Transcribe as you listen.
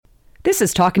This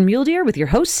is Talkin' Mule Deer with your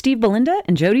hosts Steve Belinda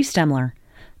and Jody Stemler.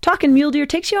 Talkin' Mule Deer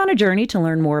takes you on a journey to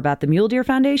learn more about the Mule Deer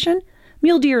Foundation,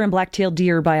 mule deer and black-tailed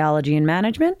deer biology and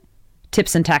management,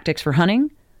 tips and tactics for hunting,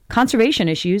 conservation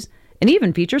issues, and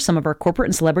even features some of our corporate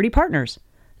and celebrity partners.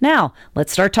 Now,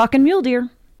 let's start talking mule deer.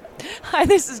 Hi,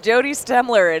 this is Jody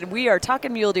Stemler, and we are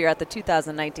talking mule deer at the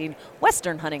 2019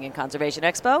 Western Hunting and Conservation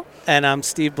Expo. And I'm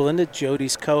Steve Belinda,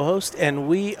 Jody's co-host, and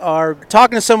we are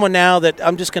talking to someone now that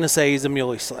I'm just going to say he's a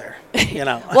muley slayer. You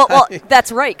know. well,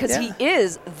 that's right, because he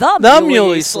is the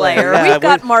muley slayer. Yeah, We've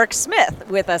got Mark Smith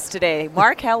with us today.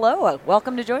 Mark, hello.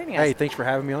 Welcome to joining us. Hey, thanks for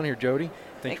having me on here, Jody.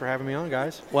 Thanks for having me on,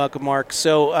 guys. Welcome, Mark.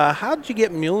 So how did you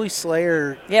get muley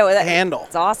slayer handle?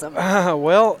 It's awesome.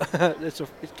 Well, it's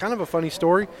kind of a funny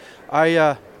story.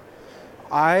 I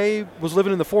was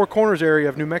living in the Four Corners area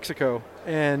of New Mexico,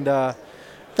 and now,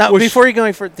 before you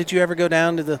go, did you ever go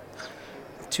down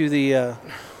to the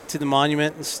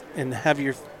monument and have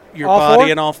your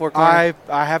body in all four corners?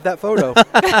 I have that photo,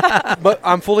 but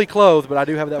I'm fully clothed. But I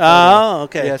do have that photo. Oh,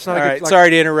 okay. Yeah, it's not all a good, right. Sorry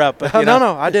to interrupt, but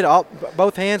no, I did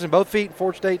both hands and both feet,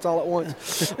 4 states all at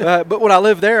once. But when I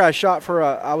lived there, I shot for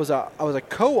I was a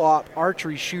co-op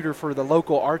archery shooter for the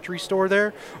local archery store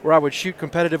there, where I would shoot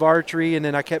competitive archery, and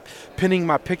then I kept pinning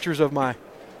my pictures of my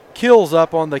kills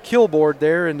up on the kill board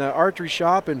there in the archery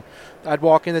shop, and I'd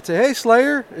walk in and say, "Hey,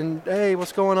 Slayer," and "Hey,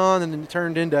 what's going on?" And then it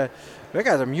turned into, that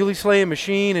guy's a muley slaying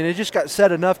machine, and it just got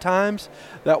said enough times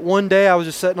that one day I was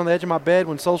just sitting on the edge of my bed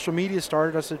when social media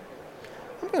started. I said,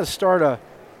 I'm going to start a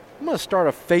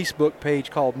Facebook page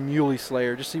called Muley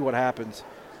Slayer, just see what happens.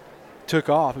 Took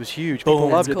off. It was huge. People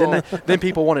loved it. Cool. Then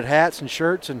people wanted hats and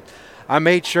shirts, and I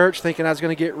made shirts thinking I was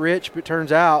going to get rich, but it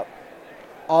turns out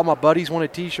all my buddies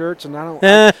wanted T-shirts, and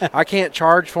I can't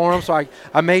charge for them, so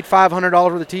I made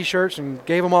 $500 worth of T-shirts and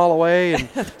gave them all away, and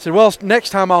said, well,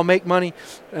 next time I'll make money,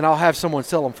 and I'll have someone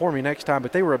sell them for me next time.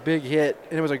 But they were a big hit,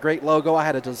 and it was a great logo. I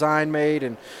had a design made,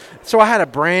 and so I had a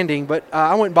branding, but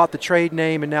I went and bought the trade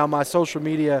name, and now my social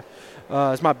media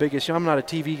is my biggest. I'm not a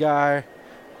TV guy.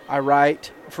 I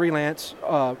write, freelance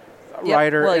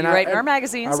writer. Well, and you write in our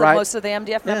magazine, so most of the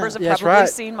MDF members have probably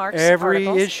seen Mark's Every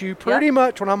articles. issue, pretty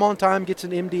much, when I'm on time, gets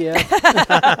an MDF.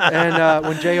 And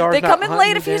when JR's they not come in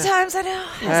late hunting a few down. times, I know.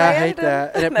 I hate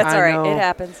that. That's all right. It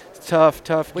happens. It's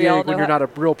tough We all gig when know you're not a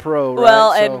real pro, right?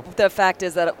 Well, and the fact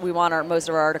is that we want most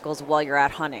of our articles while you're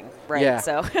out hunting, right? Yeah.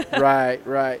 So. right.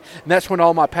 And that's when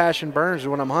all my passion burns, is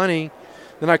when I'm hunting.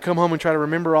 Then I come home and try to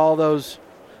remember all those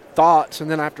thoughts, and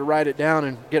then I have to write it down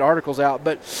and get articles out.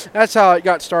 But that's how it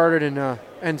got started,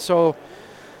 and so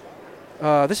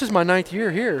this is my 9th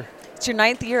year here. It's your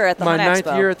 9th year at the Hunt Expo.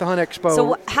 My 9th year at the Hunt Expo.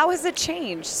 So how has it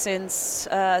changed since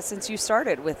you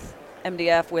started with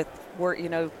MDF, with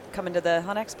coming to the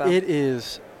Hunt Expo? It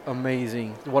is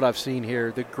amazing what I've seen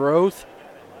here. The growth,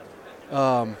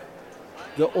 the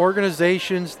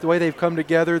organizations, the way they've come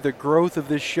together, the growth of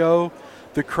this show,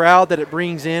 the crowd that it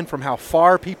brings in from how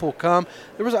far people come.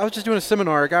 I was just doing a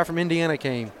seminar. A guy from Indiana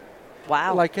came.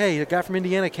 Wow. Like, hey, a guy from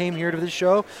Indiana came here to this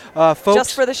show. Folks,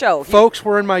 just for the show. Folks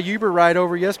were in my Uber ride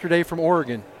over yesterday from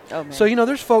Oregon. Oh, man. So,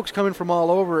 there's folks coming from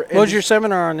all over. What was your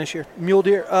seminar on this year? Mule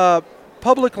deer.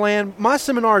 Public land. My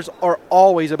seminars are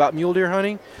always about mule deer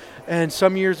hunting. And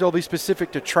some years they'll be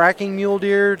specific to tracking mule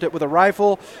deer with a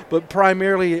rifle, but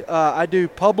primarily I do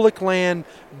public land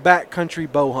backcountry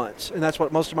bow hunts, and that's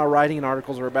what most of my writing and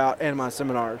articles are about, and my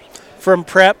seminars. From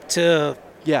prep to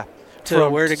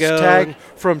from where to go,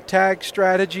 from tag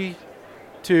strategy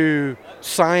to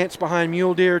science behind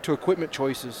mule deer to equipment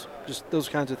choices. Just those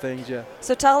kinds of things, yeah.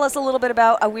 So tell us a little bit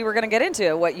about, we were going to get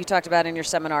into what you talked about in your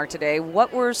seminar today.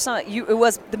 What were it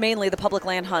was mainly the public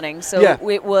land hunting. So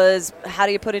it was, how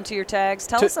do you put into your tags?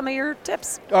 Tell us some of your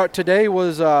tips. Today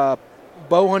was bow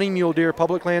hunting mule deer,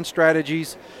 public land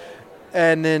strategies.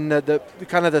 And then the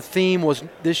kind of the theme was,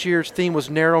 this year's theme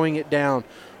was narrowing it down.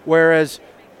 Whereas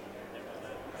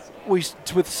with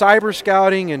cyber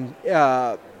scouting and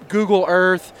Google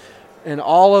Earth, and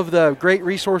all of the great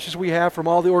resources we have from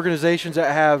all the organizations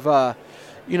that have,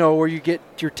 where you get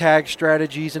your tag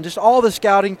strategies and just all the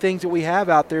scouting things that we have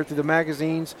out there through the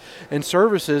magazines and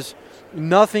services,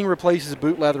 nothing replaces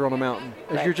boot leather on a mountain.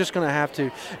 Right. You're just going to have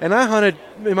to. And I hunted,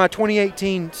 in my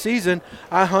 2018 season,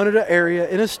 I hunted an area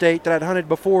in a state that I'd hunted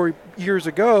before years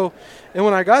ago. And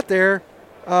when I got there,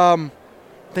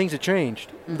 things had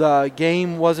changed. The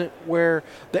game wasn't where,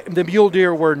 the mule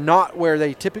deer were not where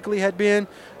they typically had been.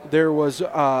 There was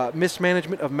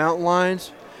mismanagement of mountain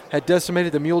lions, had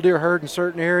decimated the mule deer herd in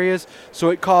certain areas, so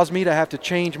it caused me to have to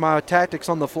change my tactics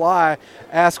on the fly,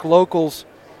 ask locals,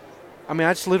 I mean,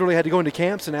 I just literally had to go into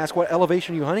camps and ask what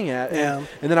elevation are you hunting at. Yeah.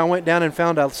 And then I went down and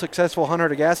found a successful hunter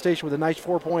at a gas station with a nice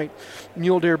 4-point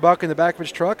mule deer buck in the back of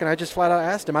his truck, and I just flat out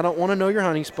asked him, I don't want to know your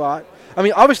hunting spot. I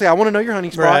mean, obviously I want to know your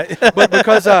hunting spot, right. but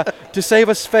because to save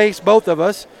us face, both of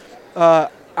us,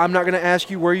 I'm not going to ask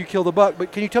you where you killed the buck,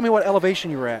 but can you tell me what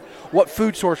elevation you were at? What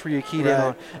food source were you keyed in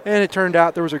on? And it turned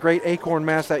out there was a great acorn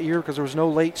mass that year because there was no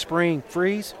late spring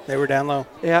freeze. They were down low.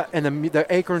 Yeah, and the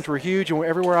acorns were huge, and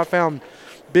everywhere I found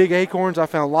big acorns, I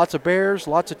found lots of bears,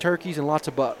 lots of turkeys, and lots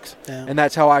of bucks. Yeah. And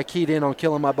that's how I keyed in on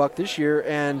killing my buck this year,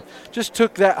 and just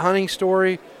took that hunting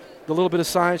story, the little bit of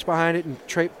science behind it,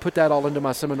 and put that all into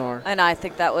my seminar. And I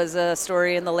think that was a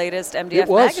story in the latest MDF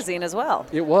magazine as well.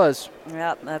 It was.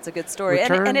 Yeah, that's a good story.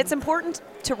 And it's important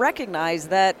to recognize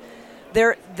that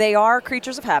they are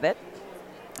creatures of habit.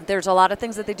 There's a lot of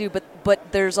things that they do,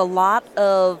 but there's a lot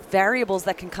of variables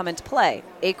that can come into play.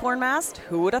 Acorn mast,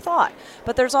 who would have thought?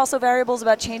 But there's also variables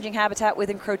about changing habitat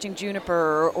with encroaching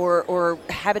juniper or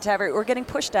habitat or getting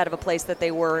pushed out of a place that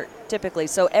they were typically.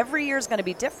 So every year is going to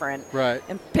be different. Right.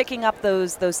 And picking up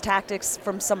those tactics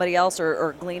from somebody else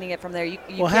or gleaning it from there.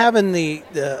 Having the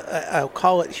I'll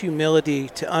call it humility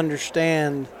to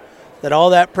understand that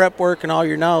all that prep work and all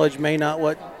your knowledge may not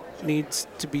what needs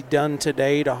to be done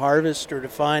today to harvest or to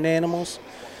find animals.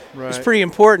 Right. It's pretty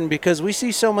important because we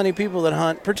see so many people that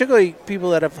hunt, particularly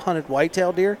people that have hunted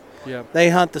whitetail deer. Yeah.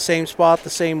 They hunt the same spot the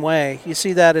same way. You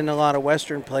see that in a lot of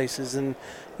western places. And,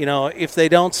 if they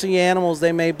don't see animals,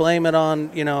 they may blame it on,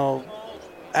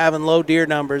 having low deer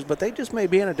numbers, but they just may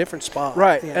be in a different spot.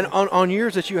 Right. And on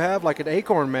years that you have, like an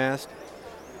acorn mast,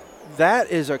 that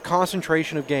is a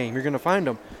concentration of game. You're going to find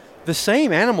them. The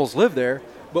same animals live there.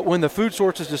 But when the food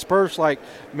sources disperse, like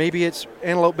maybe it's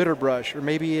antelope bitterbrush, or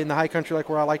maybe in the high country like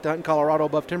where I like to hunt in Colorado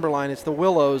above timberline, it's the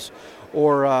willows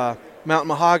or mountain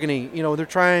mahogany. They're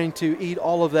trying to eat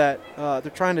all of that.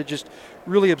 They're trying to just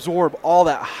really absorb all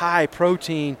that high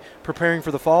protein preparing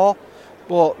for the fall.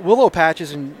 Well, willow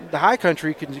patches in the high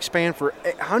country can expand for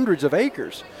hundreds of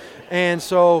acres. And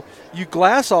so you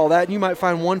glass all that and you might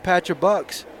find one patch of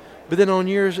bucks. But then on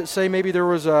years that say maybe there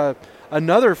was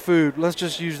another food, let's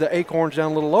just use the acorns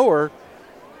down a little lower,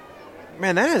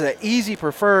 man, that is an easy,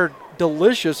 preferred,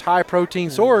 delicious, high-protein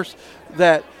source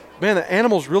that, man, the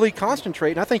animals really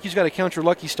concentrate. And I think you just got to count your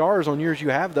lucky stars on years you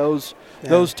have those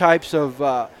types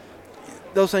of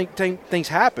those things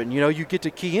happen. You get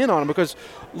to key in on them because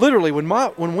literally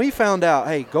when we found out,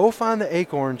 hey, go find the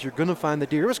acorns, you're going to find the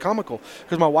deer, it was comical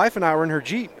because my wife and I were in her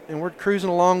Jeep and we're cruising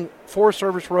along Forest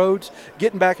Service roads,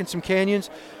 getting back in some canyons.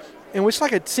 And it's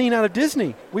like a scene out of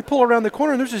Disney. We pull around the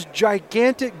corner, and there's this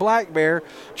gigantic black bear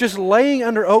just laying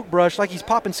under oak brush like he's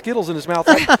popping Skittles in his mouth,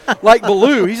 like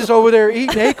Baloo. He's just over there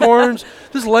eating acorns,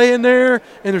 just laying there,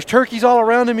 and there's turkeys all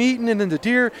around him eating, and then the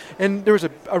deer. And there was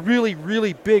a really,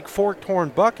 really big forked horn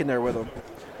buck in there with him,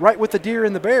 right with the deer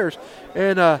and the bears.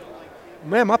 And,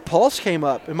 man, my pulse came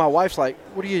up, and my wife's like,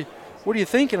 what are you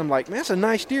thinking? I'm like, man, that's a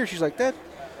nice deer. She's like,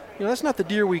 that's not the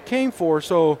deer we came for.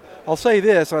 So I'll say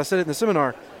this, and I said it in the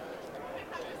seminar,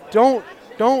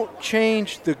 Don't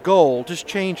change the goal. Just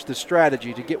change the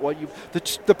strategy to get what you.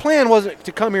 The plan wasn't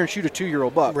to come here and shoot a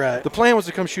 2-year-old buck. Right. The plan was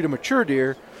to come shoot a mature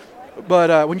deer.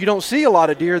 But when you don't see a lot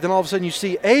of deer, then all of a sudden you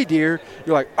see a deer.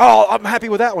 You're like, oh, I'm happy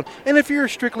with that one. And if you're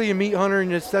strictly a meat hunter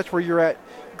and that's where you're at,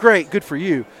 great, good for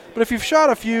you. But if you've shot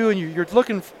a few and you're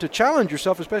looking to challenge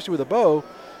yourself, especially with a bow.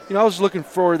 I was looking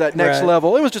for that next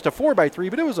level. It was just a 4x3,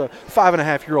 but it was a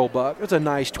 5.5-year-old buck. It was a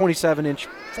nice 27-inch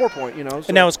 4-point, So.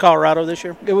 And that was Colorado this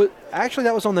year? It was actually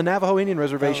that was on the Navajo Indian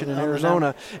Reservation in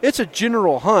Arizona. It's a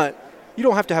general hunt. You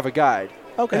don't have to have a guide.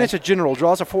 Okay. And it's a general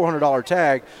draw. It's a $400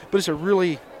 tag, but it's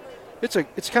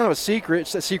kind of a secret.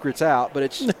 It's the secret's out, but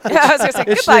it's. I was going to say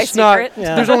goodbye, secret.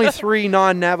 There's only 3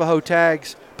 non-Navajo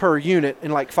tags per unit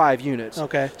in like 5 units.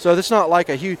 Okay. So that's not like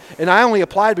a huge, and I only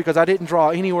applied because I didn't draw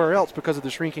anywhere else because of the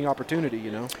shrinking opportunity,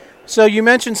 So you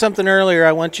mentioned something earlier.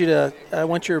 I want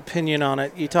your opinion on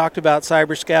it. You talked about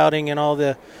cyber scouting and all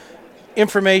the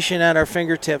information at our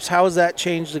fingertips. How has that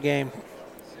changed the game?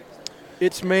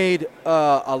 It's made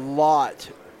a lot.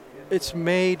 It's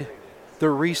made the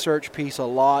research piece a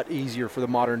lot easier for the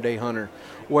modern day hunter.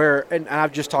 And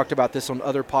I've just talked about this on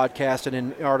other podcasts and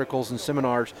in articles and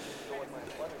seminars.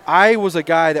 I was a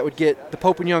guy that would get the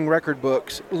Pope and Young record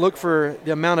books, look for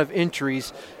the amount of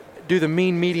entries, do the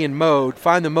mean median mode,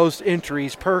 find the most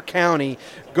entries per county,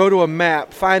 go to a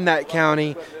map, find that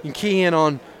county, and key in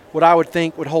on what I would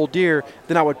think would hold deer.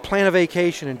 Then I would plan a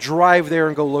vacation and drive there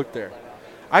and go look there.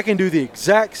 I can do the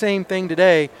exact same thing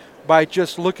today by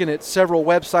just looking at several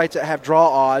websites that have draw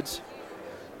odds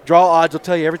Draw odds will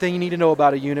tell you everything you need to know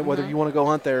about a unit, whether you want to go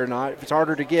hunt there or not. If it's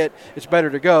harder to get, it's better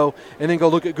to go. And then go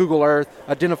look at Google Earth,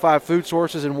 identify food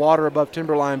sources and water above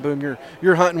timberline. Boom,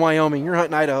 you're hunting Wyoming, you're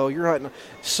hunting Idaho, you're hunting.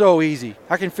 So easy.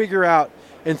 I can figure out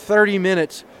in 30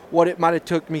 minutes what it might have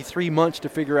took me 3 months to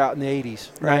figure out in the 80s,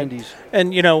 right. 90s.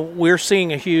 And, we're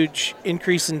seeing a huge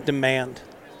increase in demand.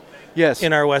 Yes.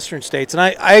 In our western states. And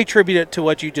I attribute it to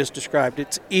what you just described.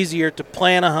 It's easier to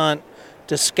plan a hunt,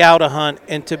 to scout a hunt,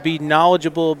 and to be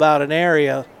knowledgeable about an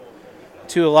area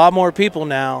to a lot more people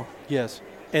now. Yes.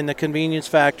 And the convenience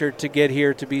factor to get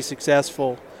here to be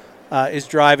successful is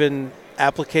driving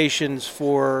applications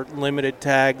for limited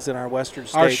tags in our western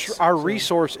states. Our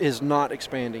resource is not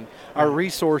expanding. Our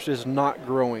resource is not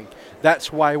growing.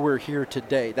 That's why we're here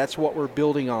today. That's what we're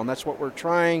building on. That's what we're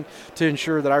trying to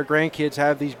ensure that our grandkids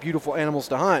have these beautiful animals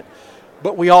to hunt.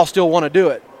 But we all still want to do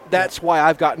it. That's why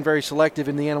I've gotten very selective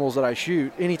in the animals that I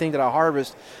shoot. Anything that I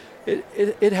harvest,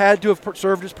 it had to have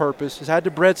served its purpose. It's had to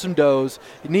bred some does.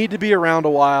 You need to be around a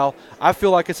while. I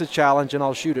feel like it's a challenge, and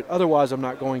I'll shoot it. Otherwise, I'm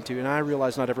not going to. And I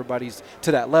realize not everybody's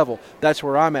to that level. That's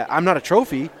where I'm at. I'm not a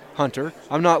trophy hunter.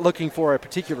 I'm not looking for a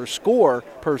particular score,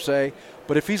 per se.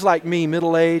 But if he's like me,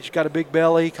 middle-aged, got a big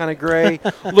belly, kind of gray,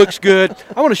 looks good,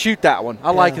 I want to shoot that one.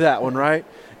 I like that one, right?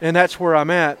 And that's where I'm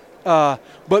at.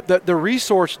 But the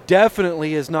resource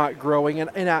definitely is not growing.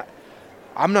 And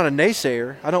I'm not a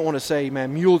naysayer. I don't want to say,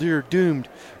 man, mule deer doomed.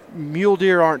 Mule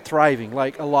deer aren't thriving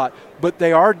like a lot. But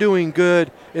they are doing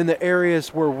good in the areas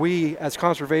where we, as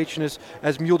conservationists,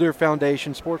 as Mule Deer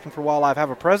Foundation, Sportsmen for Wildlife, have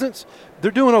a presence. They're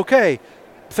doing okay.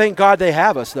 Thank God they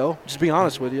have us, though, just to be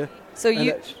honest with you. So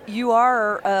you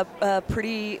are a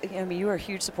pretty, you are a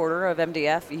huge supporter of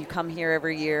MDF. You come here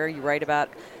every year. You write about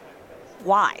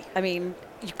why. I mean,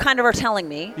 you kind of are telling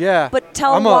me. Yeah. But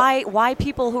tell why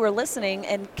people who are listening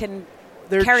and can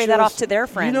carry that off to their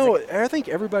friends. I think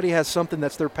everybody has something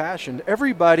that's their passion.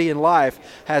 Everybody in life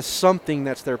has something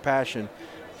that's their passion.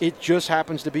 It just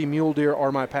happens to be mule deer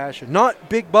are my passion. Not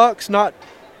big bucks, not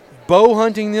bow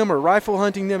hunting them or rifle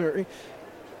hunting them. Or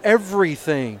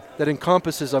everything that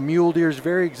encompasses a mule deer's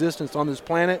very existence on this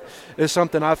planet is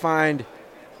something I find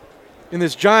in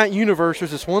this giant universe. There's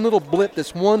this one little blip,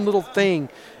 this one little thing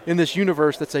in this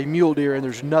universe that's a mule deer, and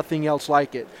there's nothing else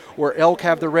like it. Where elk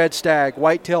have the red stag,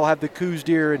 whitetail have the Coues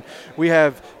deer, and we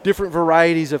have different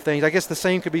varieties of things. I guess the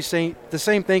same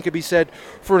thing could be said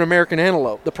for an American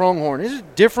antelope, the pronghorn. It's a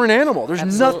different animal.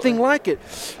 There's nothing like it.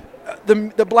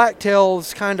 The blacktail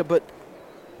is kind of, but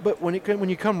when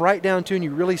you come right down to and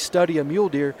you really study a mule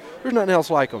deer, there's nothing else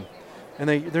like them. And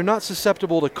they're not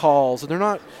susceptible to calls, and they're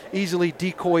not easily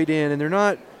decoyed in, and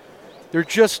they're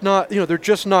just not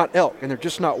elk, and they're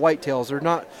just not whitetails. They're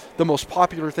not the most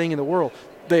popular thing in the world.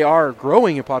 They are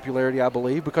growing in popularity, I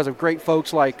believe, because of great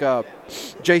folks like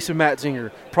Jason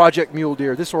Matzinger, Project Mule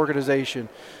Deer, this organization,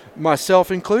 myself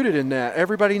included in that.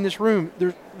 Everybody in this room,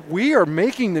 we are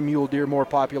making the mule deer more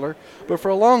popular, but for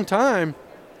a long time,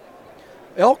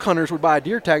 elk hunters would buy a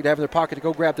deer tag to have in their pocket to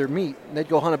go grab their meat, and they'd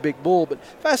go hunt a big bull. But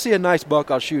if I see a nice buck,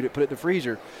 I'll shoot it, put it in the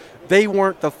freezer. They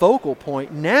weren't the focal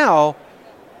point. Now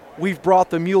we've brought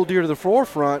the mule deer to the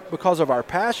forefront because of our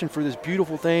passion for this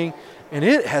beautiful thing, and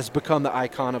it has become the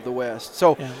icon of the West.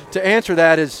 So to answer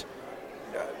that is,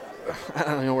 I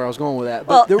don't know where I was going with that.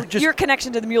 But your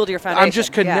connection to the Mule Deer Foundation. I'm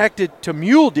just connected to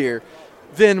mule deer.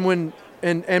 Then when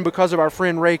And because of our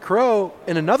friend Ray Crow,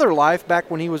 in another life,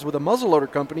 back when he was with a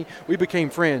muzzleloader company, we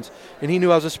became friends. And he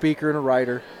knew I was a speaker and a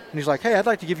writer. And he's like, hey, I'd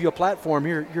like to give you a platform.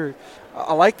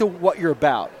 I like what you're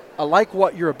about. I like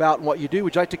what you're about and what you do.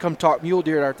 Would you like to come talk mule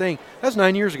deer at our thing? That was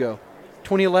 9 years ago,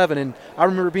 2011. And I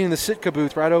remember being in the Sitka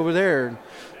booth right over there.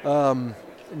 And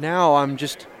now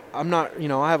I'm not,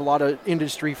 I have a lot of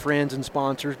industry friends and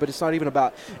sponsors, but it's not even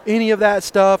about any of that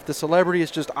stuff. The celebrity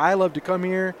is just, I love to come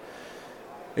here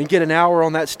and get an hour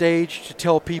on that stage to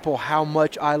tell people how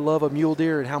much I love a mule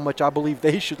deer and how much I believe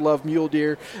they should love mule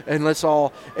deer. And let's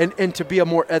all, and to be a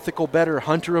more ethical, better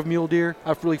hunter of mule deer.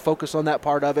 I've really focused on that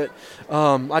part of it.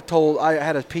 I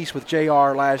had a piece with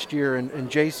JR last year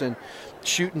and Jason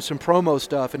shooting some promo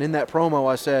stuff. And in that promo,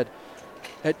 I said,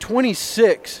 at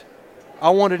 26, I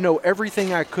wanted to know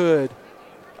everything I could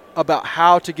about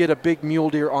how to get a big mule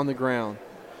deer on the ground.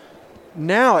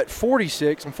 Now at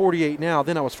 46, I'm 48 now,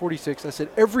 then I was 46, I said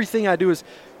everything I do is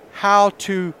how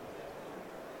to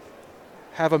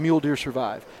have a mule deer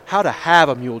survive, how to have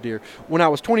a mule deer. When I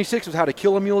was 26, it was how to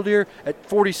kill a mule deer. At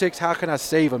 46, how can I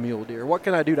save a mule deer? What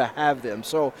can I do to have them?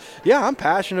 So, yeah, I'm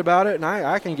passionate about it, and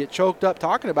I can get choked up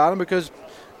talking about them because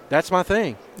That's my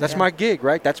thing. That's my gig,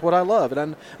 right? That's what I love.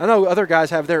 And I know other guys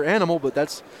have their animal, but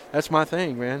that's my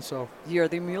thing, man. So you're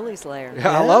the muley slayer.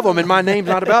 Yeah, I love them, and my name's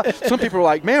not about. Some people are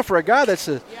like, man, for a guy that's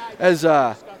as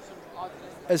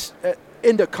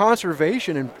into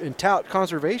conservation and tout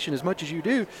conservation as much as you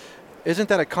do, isn't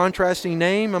that a contrasting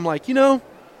name? I'm like,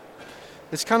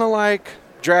 it's kind of like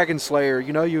Dragon Slayer.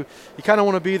 You kind of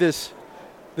want to be this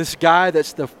guy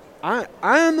that's I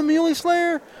am the Muley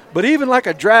Slayer, but even like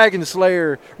a Dragon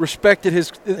Slayer respected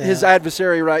his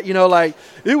adversary, right? Like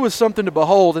it was something to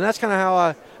behold, and that's kind of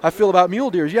how I feel about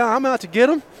mule deers. Yeah, I'm out to get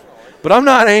them, but I'm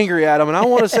not angry at them, and I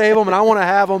want to save them, and I want to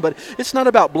have them, but it's not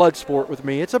about blood sport with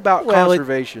me. It's about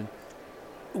conservation.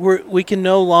 We can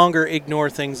no longer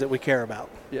ignore things that we care about.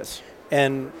 Yes.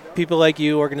 And people like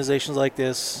you, organizations like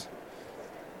this,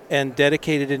 and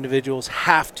dedicated individuals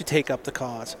have to take up the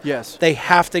cause. Yes. They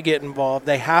have to get involved.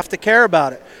 They have to care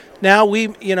about it. Now,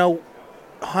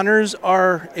 hunters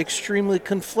are extremely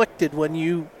conflicted when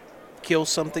you kill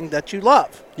something that you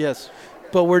love. Yes.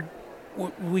 But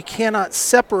we cannot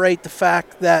separate the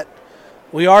fact that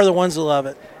we are the ones that love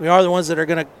it. We are the ones that are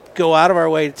going to go out of our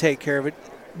way to take care of it.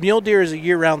 Mule deer is a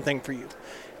year-round thing for you.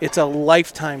 It's a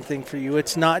lifetime thing for you.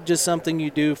 It's not just something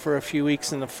you do for a few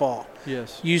weeks in the fall.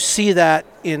 Yes. You see that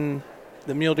in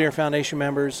the Mule Deer Foundation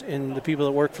members, in the people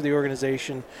that work for the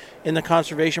organization, in the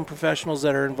conservation professionals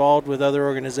that are involved with other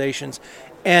organizations.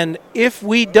 And if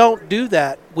we don't do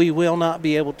that, we will not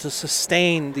be able to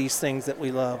sustain these things that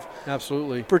we love.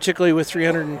 Absolutely. Particularly with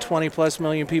 320+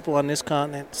 million people on this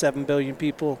continent, 7 billion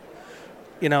people,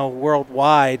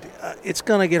 worldwide. It's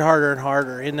going to get harder and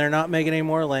harder, and they're not making any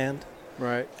more land.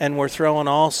 Right. And we're throwing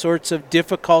all sorts of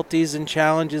difficulties and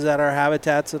challenges at our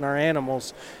habitats and our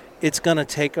animals. It's going to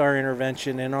take our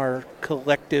intervention and our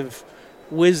collective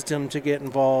wisdom to get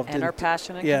involved. And our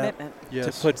passion and commitment. Yes.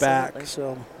 To put Absolutely. back.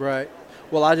 So. Right.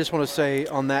 Well, I just want to say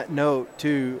on that note,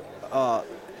 too,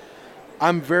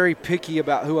 I'm very picky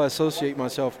about who I associate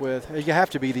myself with. You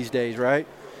have to be these days, right?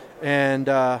 And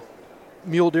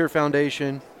Mule Deer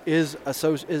Foundation is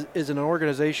an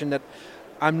organization that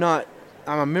I'm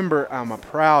a member. I'm a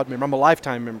proud member. I'm a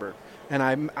lifetime member, and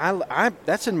I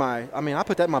that's in my. I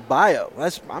put that in my bio.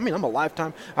 I'm a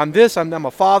lifetime. I'm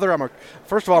a father.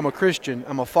 First of all, I'm a Christian.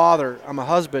 I'm a father. I'm a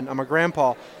husband. I'm a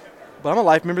grandpa, but I'm a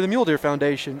life member of the Mule Deer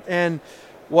Foundation. And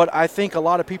what I think a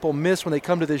lot of people miss when they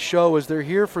come to this show is they're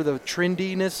here for the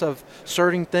trendiness of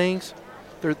certain things.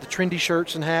 They're the trendy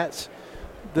shirts and hats.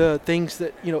 The things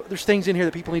that there's things in here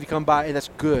that people need to come by, and that's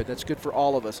good. That's good for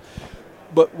all of us.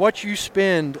 But what you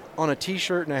spend on a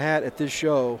T-shirt and a hat at this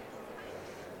show,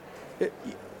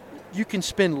 you can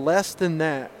spend less than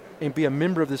that and be a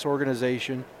member of this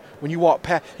organization. When you walk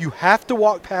past, you have to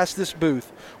walk past this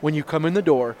booth when you come in the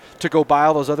door to go buy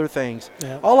all those other things.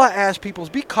 Yeah. All I ask people is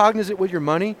be cognizant with your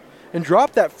money and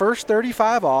drop that first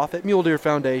 $35 off at Mule Deer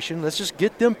Foundation. Let's just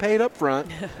get them paid up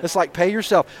front. It's like pay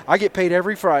yourself. I get paid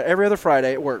every other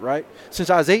Friday at work, right? Since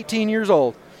I was 18 years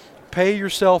old. Pay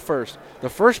yourself first. The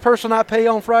first person I pay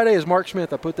on Friday is Mark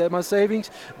Smith. I put that in my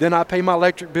savings. Then I pay my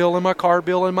electric bill and my car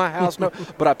bill and my house note.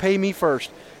 But I pay me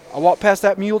first. I walk past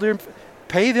that Mule Deer.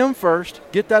 Pay them first.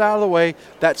 Get that out of the way.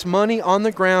 That's money on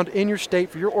the ground in your state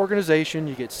for your organization.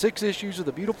 You get 6 issues of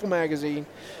the beautiful magazine.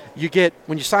 You get,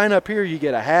 when you sign up here, you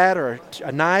get a hat or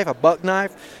a knife, a buck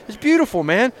knife. It's beautiful,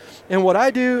 man. And what I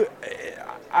do,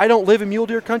 I don't live in mule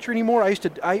deer country anymore.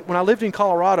 When I lived in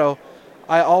Colorado,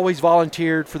 I always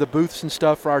volunteered for the booths and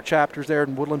stuff for our chapters there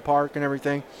in Woodland Park and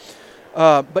everything.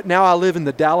 But now I live in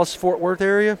the Dallas-Fort Worth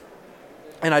area,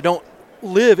 and I don't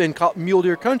live in mule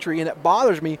deer country, and it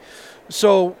bothers me.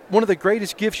 So one of the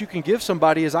greatest gifts you can give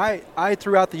somebody is I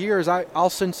throughout the years, I'll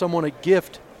send someone a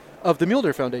gift of the Mule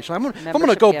Deer Foundation. I'm going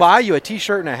to go buy you a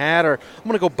T-shirt and a hat, or I'm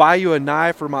going to go buy you a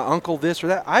knife, or my uncle this or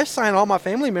that. I sign all my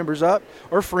family members up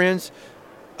or friends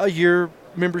a year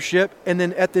membership, and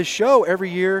then at this show every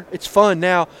year, it's fun.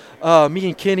 Now, me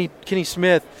and Kenny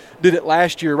Smith did it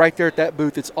last year right there at that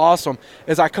booth. It's awesome.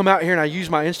 As I come out here and I use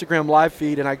my Instagram live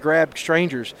feed and I grab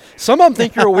strangers. Some of them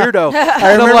think you're a weirdo.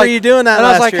 I remember you doing that. And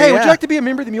I was like, year, hey, would you like to be a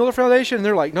member of the Mule Deer Foundation? And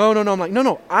they're like, no. I'm like,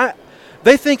 no.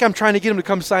 They think I'm trying to get them to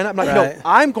come sign up. I'm like, right. No,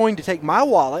 I'm going to take my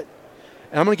wallet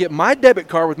and I'm going to get my debit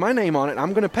card with my name on it. And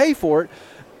I'm going to pay for it.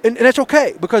 And that's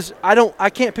okay, because I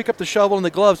can't pick up the shovel and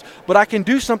the gloves, but I can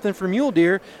do something for mule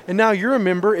deer. And now you're a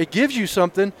member. It gives you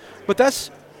something. But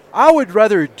I would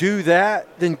rather do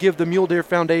that than give the Mule Deer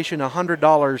Foundation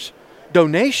 $100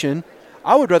 donation.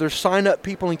 I would rather sign up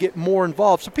people and get more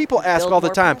involved. So people ask all the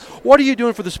time, what are you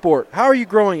doing for the sport? How are you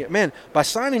growing it? Man, by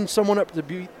signing someone up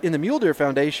in the Mule Deer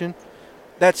Foundation,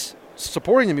 that's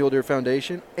supporting the Mule Deer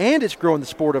Foundation, and it's growing the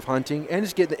sport of hunting, and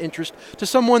it's getting the interest to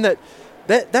someone that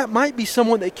that might be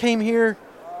someone that came here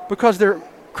because their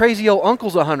crazy old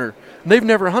uncle's a hunter and they've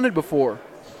never hunted before.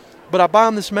 But I buy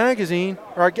them this magazine,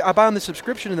 or I buy them the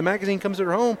subscription, and the magazine comes to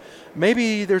their home.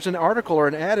 Maybe there's an article or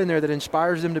an ad in there that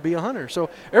inspires them to be a hunter. So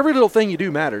every little thing you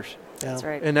do matters. That's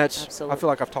right. And that's, Absolutely. I feel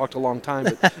like I've talked a long time,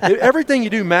 but everything you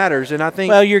do matters. And I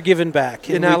think, well, you're giving back.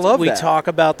 And I love that. We talk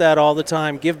about that all the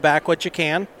time. Give back what you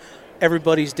can.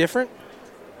 Everybody's different.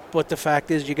 But the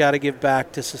fact is you got to give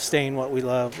back to sustain what we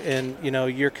love. And, you know,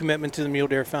 your commitment to the Mule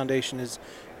Deer Foundation is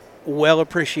well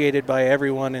appreciated by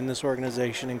everyone in this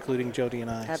organization, including Jody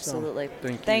and I. Absolutely.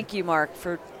 So, thank you, Mark,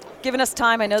 for giving us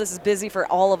time. I know this is busy for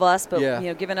all of us, but you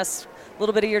know, giving us a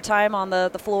little bit of your time on the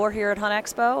floor here at Hunt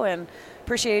Expo, and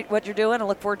appreciate what you're doing. I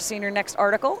look forward to seeing your next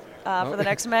article for the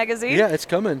next magazine. Yeah, it's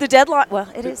coming. The deadline, well,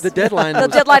 it is. The deadline. The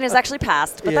deadline is actually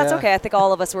passed, but that's okay. I think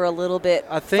all of us were a little bit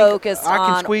focused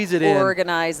on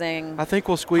organizing. I think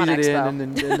we'll squeeze it in,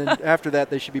 and then after that,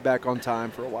 they should be back on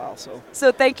time for a while.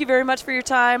 So thank you very much for your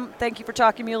time. Thank you for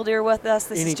talking mule deer with us.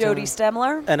 This is Jody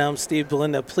Stemler. And I'm Steve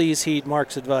Belinda. Please heed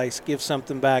Mark's advice. Give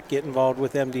something back. Get involved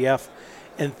with MDF.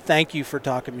 And thank you for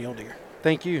talking mule deer.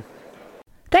 Thank you.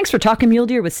 Thanks for talking mule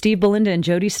deer with Steve Belinda and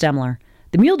Jody Stemler.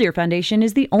 The Mule Deer Foundation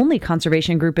is the only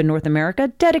conservation group in North America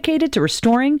dedicated to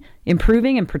restoring,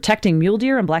 improving, and protecting mule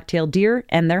deer and black-tailed deer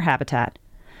and their habitat.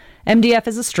 MDF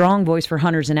is a strong voice for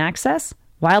hunters in access,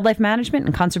 wildlife management,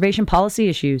 and conservation policy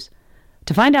issues.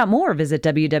 To find out more, visit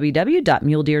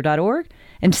www.muledeer.org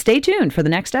and stay tuned for the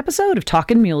next episode of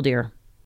Talkin' Mule Deer.